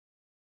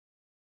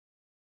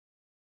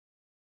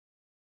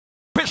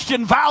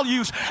Christian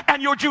values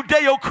and your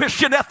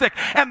Judeo-Christian ethic,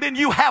 and then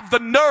you have the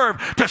nerve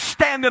to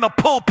stand in a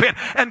pulpit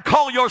and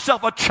call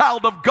yourself a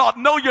child of God.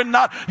 No, you're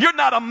not. You're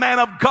not a man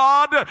of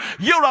God.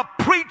 You're a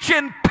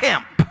preaching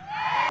pimp.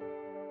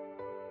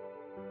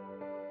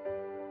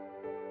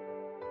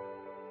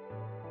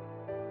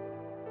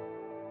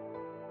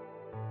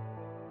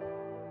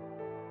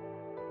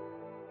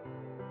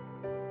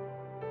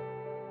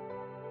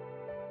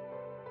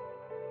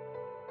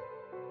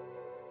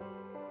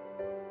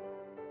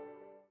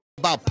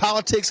 About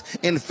politics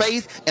and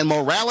faith and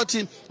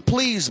morality,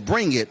 please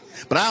bring it.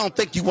 But I don't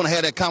think you want to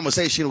have that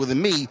conversation with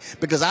me,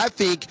 because I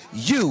think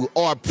you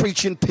are a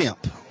preaching pimp.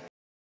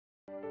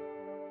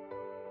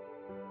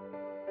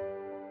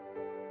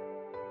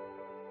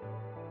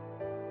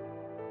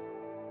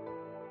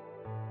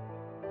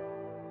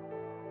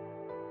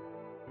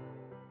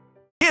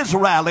 His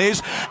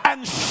rallies,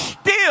 and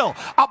still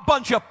a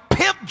bunch of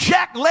pimp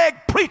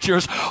jackleg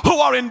preachers who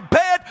are in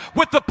bed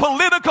with the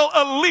political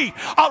elite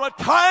are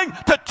trying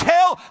to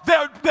tell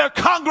their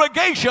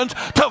congregations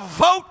to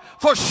vote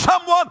for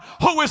someone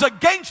who is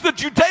against the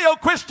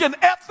Judeo-Christian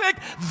ethic.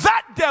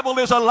 That devil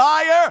is a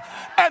liar,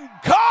 and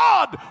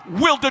God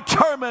will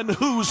determine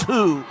who's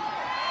who.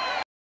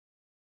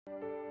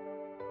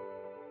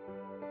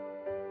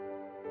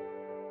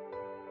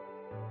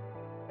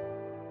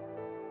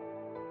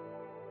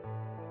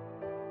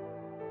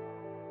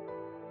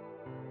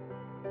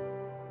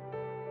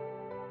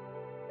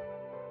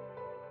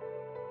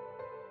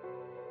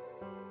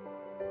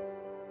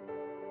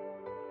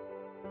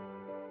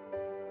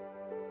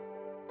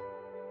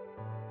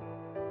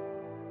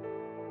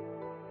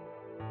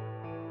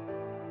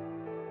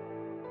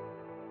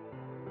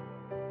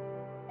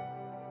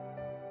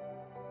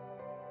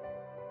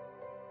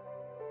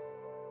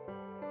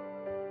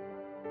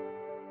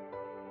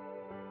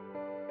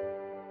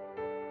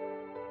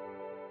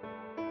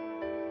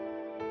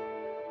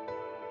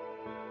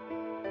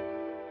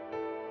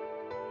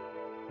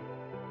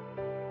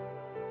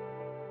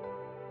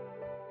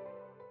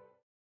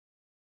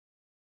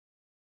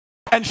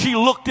 And she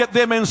looked at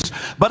them,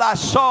 but I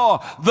saw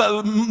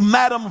the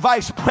Madam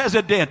Vice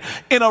President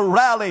in a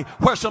rally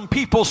where some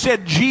people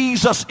said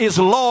Jesus is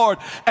Lord,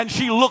 and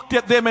she looked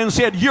at them and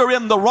said, you're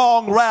in the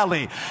wrong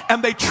rally.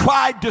 And they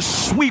tried to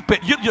sweep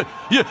it.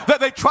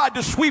 They tried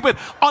to sweep it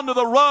under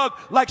the rug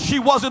like she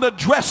wasn't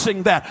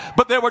addressing that.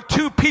 But there were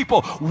two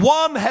people.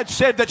 One had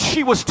said that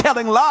she was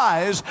telling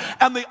lies,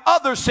 and the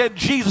other said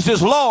Jesus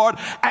is Lord,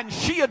 and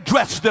she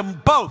addressed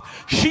them both.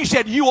 She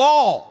said, you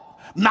all,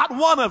 not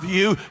one of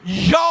you,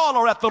 y'all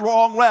are at the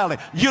wrong rally.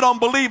 You don't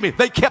believe me.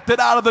 They kept it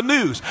out of the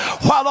news.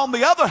 While on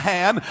the other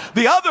hand,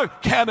 the other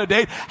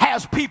candidate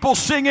has people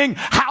singing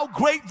how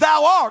great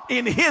thou art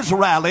in his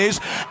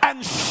rallies,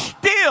 and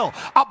still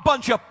a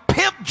bunch of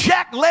pimp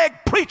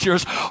jackleg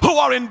preachers who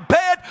are in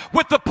bed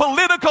with the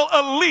political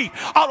elite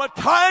are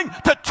trying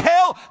to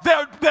tell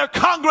their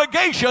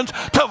congregations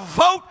to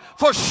vote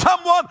for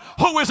someone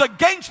who is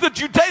against the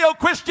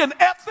Judeo-Christian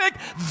ethic.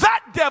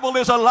 That devil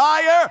is a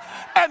liar,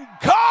 and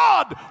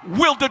God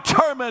will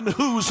determine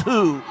who's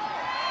who.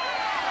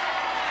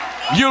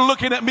 You're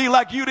looking at me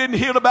like you didn't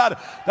hear about it.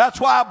 That's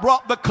why I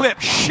brought the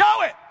clip.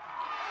 Show it.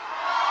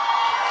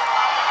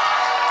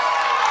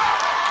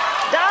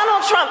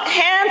 Donald Trump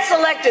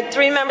hand-selected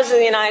 3 members of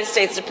the United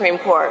States Supreme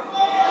Court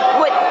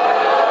with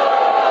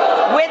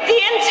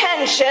the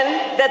intention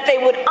that they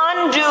would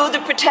undo the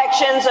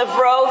protections of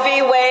Roe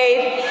v.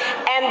 Wade,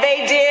 and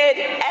they did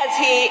as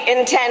he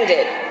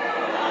intended.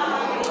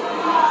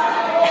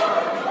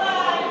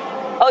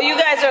 Oh, you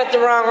guys are at the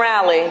wrong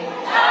rally.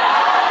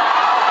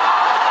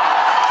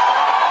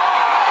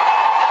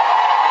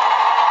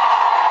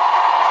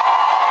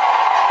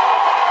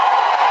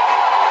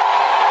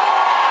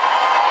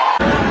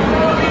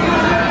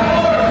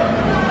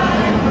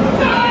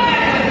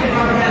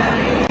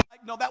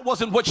 No, that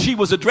wasn't what she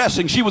was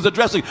addressing. She was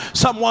addressing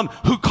someone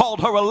who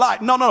called her a liar.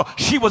 No,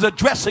 she was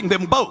addressing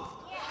them both.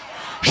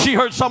 She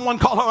heard someone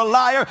call her a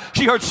liar.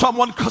 She heard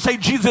someone say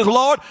Jesus is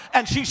Lord.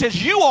 And she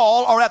says, you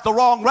all are at the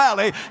wrong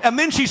rally. And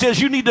then she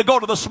says, you need to go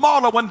to the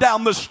smaller one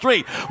down the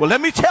street. Well, let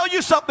me tell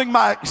you something,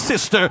 my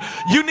sister.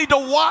 You need to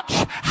watch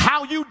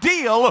how you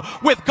deal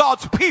with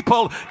God's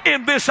people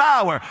in this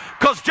hour.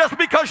 Because just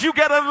because you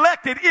get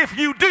elected, if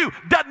you do,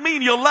 doesn't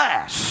mean you'll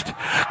last.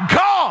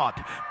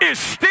 God is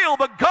still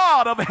the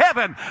God of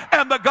heaven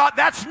and the God.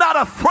 That's not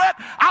a threat.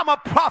 I'm a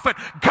prophet.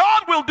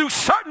 God will do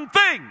certain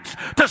things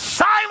to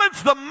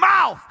silence the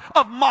mouth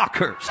of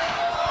mockers.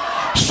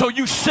 So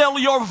you sell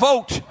your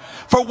vote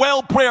for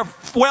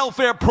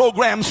welfare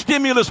programs,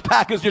 stimulus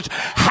packages,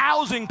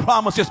 housing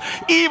promises,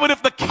 even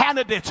if the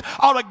candidates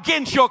are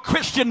against your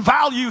Christian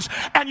values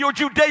and your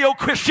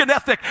Judeo-Christian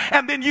ethic,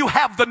 and then you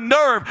have the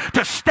nerve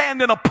to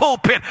stand in a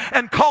pulpit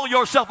and call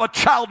yourself a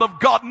child of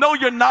God. No,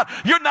 you're not.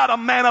 You're not a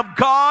man of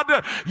God.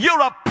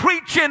 You're a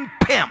preaching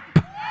pimp.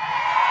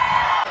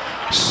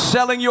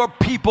 Selling your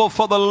people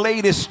for the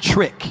latest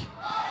trick.